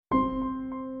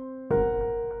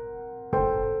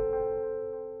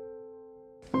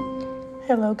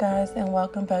Hello guys, and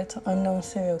welcome back to Unknown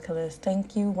Serial Killers.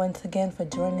 Thank you once again for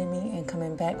joining me and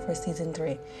coming back for season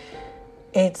 3.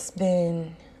 It's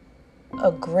been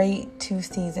a great 2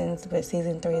 seasons, but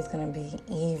season 3 is going to be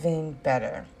even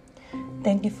better.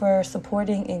 Thank you for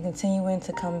supporting and continuing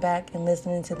to come back and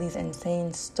listening to these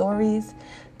insane stories.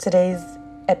 Today's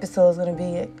episode is going to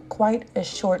be quite a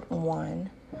short one,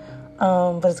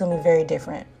 but it's going to be very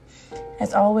different.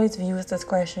 As always, viewers'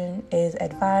 discretion is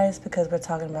advised because we're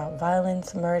talking about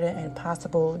violence, murder, and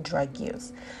possible drug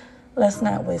use. Let's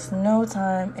not waste no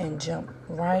time and jump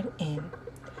right in.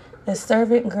 The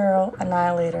servant girl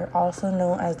annihilator, also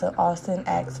known as the Austin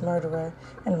Axe murderer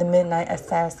and the Midnight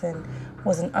Assassin,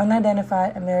 was an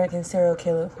unidentified American serial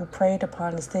killer who preyed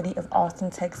upon the city of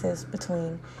Austin, Texas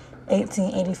between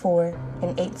 1884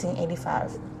 and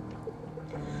 1885.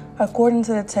 According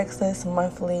to the Texas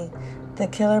Monthly, the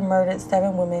killer murdered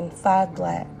 7 women, 5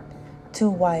 black, 2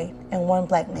 white, and 1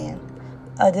 black man.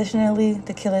 Additionally,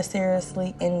 the killer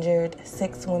seriously injured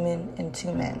 6 women and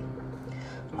 2 men.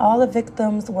 All the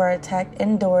victims were attacked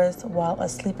indoors while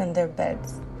asleep in their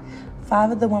beds.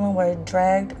 5 of the women were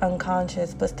dragged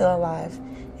unconscious but still alive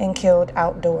and killed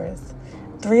outdoors.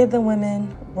 3 of the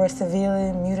women were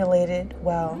severely mutilated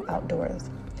while outdoors.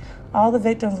 All the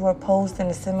victims were posed in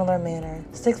a similar manner.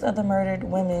 6 of the murdered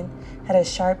women had a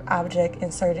sharp object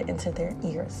inserted into their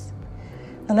ears.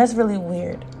 And that's really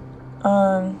weird.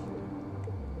 A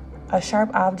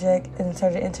sharp object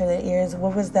inserted into their ears,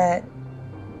 what was that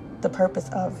the purpose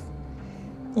of?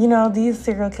 You know, these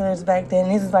serial killers back then,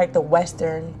 this is like the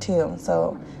Western too.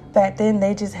 So back then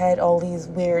they just had all these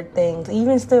weird things.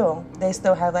 Even still, they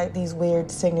still have like these weird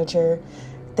signature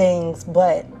things,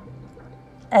 but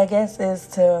I guess it's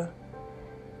to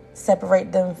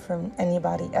separate them from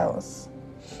anybody else.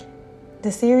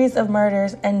 The series of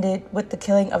murders ended with the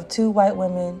killing of 2 white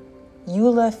women,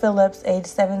 Eula Phillips, age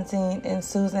 17, and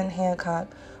Susan Hancock,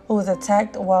 who was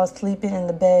attacked while sleeping in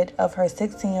the bed of her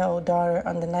 16-year-old daughter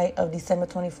on the night of December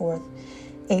 24th,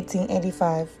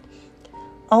 1885.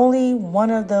 Only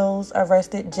one of those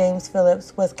arrested, James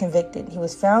Phillips, was convicted. He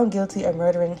was found guilty of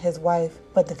murdering his wife,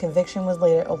 but the conviction was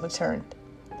later overturned.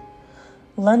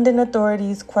 London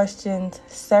authorities questioned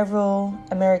several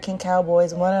American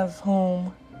cowboys, one of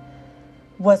whom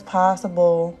was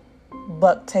possible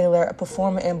Buck Taylor, a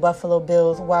performer in Buffalo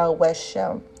Bill's Wild West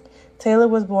show. Taylor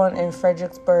was born in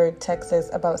Fredericksburg, Texas,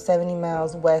 about 70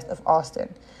 miles west of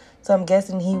Austin. So I'm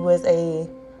guessing he was a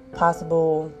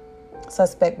possible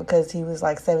suspect because he was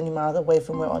like 70 miles away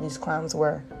from where all these crimes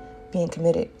were being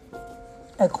committed.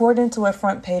 According to a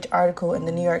front page article in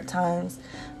the New York Times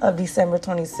of December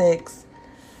 26,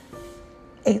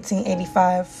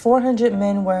 1885, 400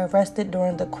 men were arrested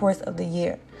during the course of the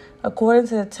year. According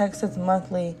to the Texas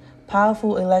Monthly,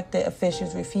 powerful elected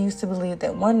officials refused to believe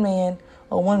that one man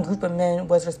or one group of men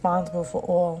was responsible for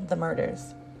all the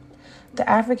murders. The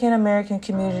African American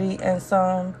community and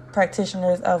some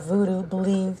practitioners of voodoo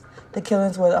believed the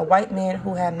killings were a white man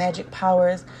who had magic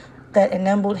powers that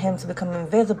enabled him to become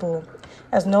invisible,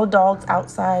 as no dogs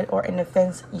outside or in the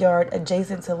fenced yard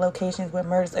adjacent to locations where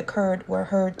murders occurred were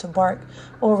heard to bark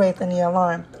or raise any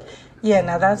alarm. Yeah,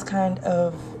 now that's kind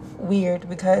of weird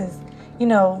because, you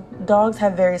know, dogs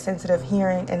have very sensitive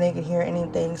hearing and they can hear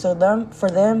anything. So for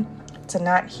them to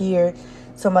not hear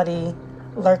somebody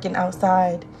lurking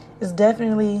outside is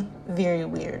definitely very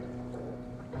weird.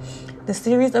 The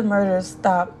series of murders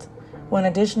stopped when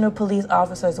additional police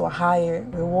officers were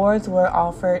hired, rewards were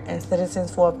offered, and citizens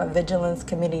formed a vigilance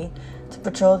committee to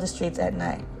patrol the streets at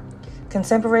night.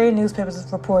 Contemporary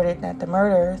newspapers reported that the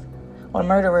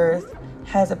murderers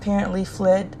has apparently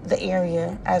fled the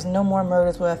area, as no more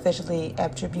murders were officially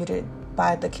attributed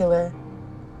by the killer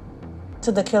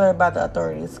by the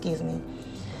authorities.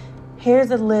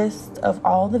 Here's a list of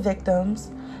all the victims.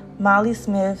 Molly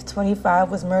Smith, 25,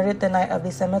 was murdered the night of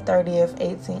December 30th,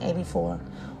 1884.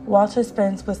 Walter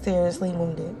Spence was seriously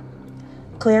wounded.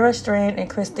 Clara Strand and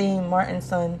Christine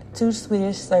Martinson, 2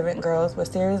 Swedish servant girls, were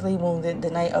seriously wounded the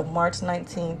night of March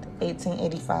 19th,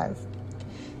 1885.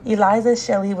 Eliza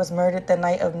Shelley was murdered the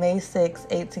night of May 6,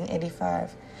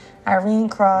 1885. Irene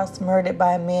Cross, murdered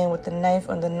by a man with a knife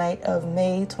on the night of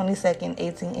May 22,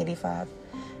 1885.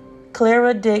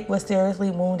 Clara Dick was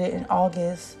seriously wounded in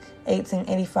August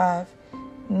 1885.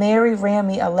 Mary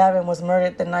Ramey, 11, was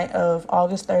murdered the night of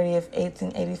August 30th,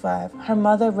 1885. Her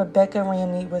mother, Rebecca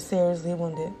Ramey, was seriously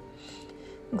wounded.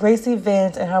 Gracie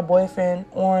Vance and her boyfriend,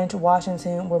 Orange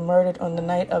Washington, were murdered on the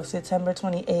night of September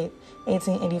 28,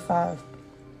 1885.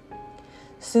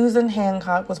 Susan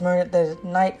Hancock was murdered the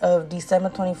night of December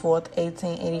 24th,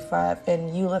 1885,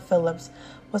 and Eula Phillips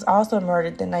was also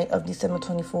murdered the night of December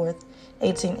 24th,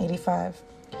 1885.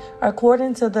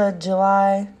 According to the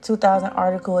July 2000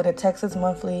 article in the Texas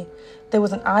Monthly, there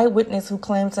was an eyewitness who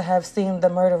claimed to have seen the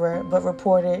murderer but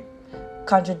reported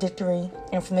contradictory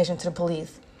information to the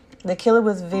police. The killer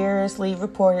was variously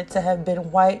reported to have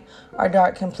been white or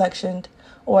dark complexioned,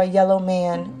 or a yellow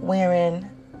man wearing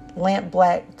lamp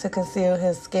black to conceal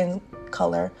his skin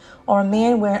color, or a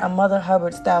man wearing a Mother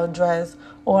Hubbard style dress,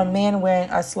 or a man wearing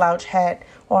a slouch hat,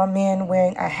 or a man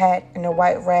wearing a hat and a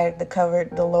white rag that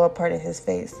covered the lower part of his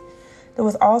face. There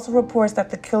was also reports that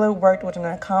the killer worked with an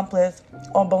accomplice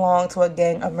or belonged to a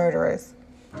gang of murderers.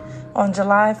 On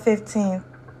July 15,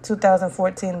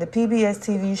 2014, the PBS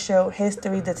TV show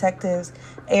History Detectives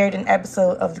aired an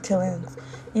episode of the killings.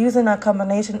 Using a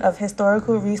combination of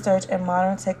historical research and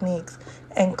modern techniques,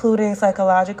 including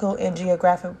psychological and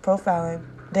geographic profiling,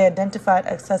 they identified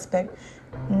a suspect,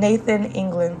 Nathan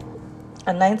England,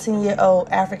 a 19-year-old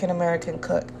African-American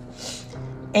cook.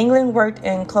 England worked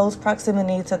in close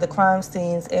proximity to the crime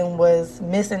scenes and was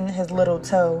missing his little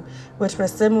toe, which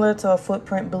was similar to a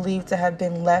footprint believed to have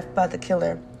been left by the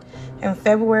killer. In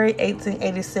February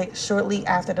 1886, shortly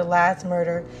after the last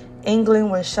murder,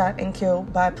 England was shot and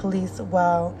killed by police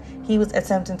while he was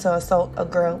attempting to assault a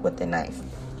girl with a knife.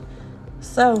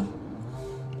 So,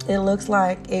 it looks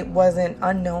like it wasn't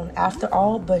unknown after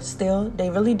all, but still, they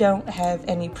really don't have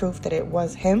any proof that it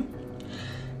was him.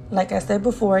 Like I said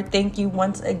before, thank you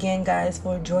once again, guys,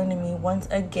 for joining me once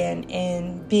again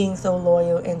and being so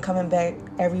loyal and coming back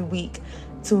every week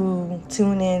to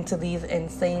tune in to these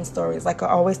insane stories. Like I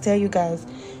always tell you guys,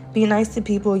 be nice to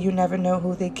people. You never know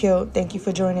who they killed. Thank you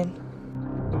for joining.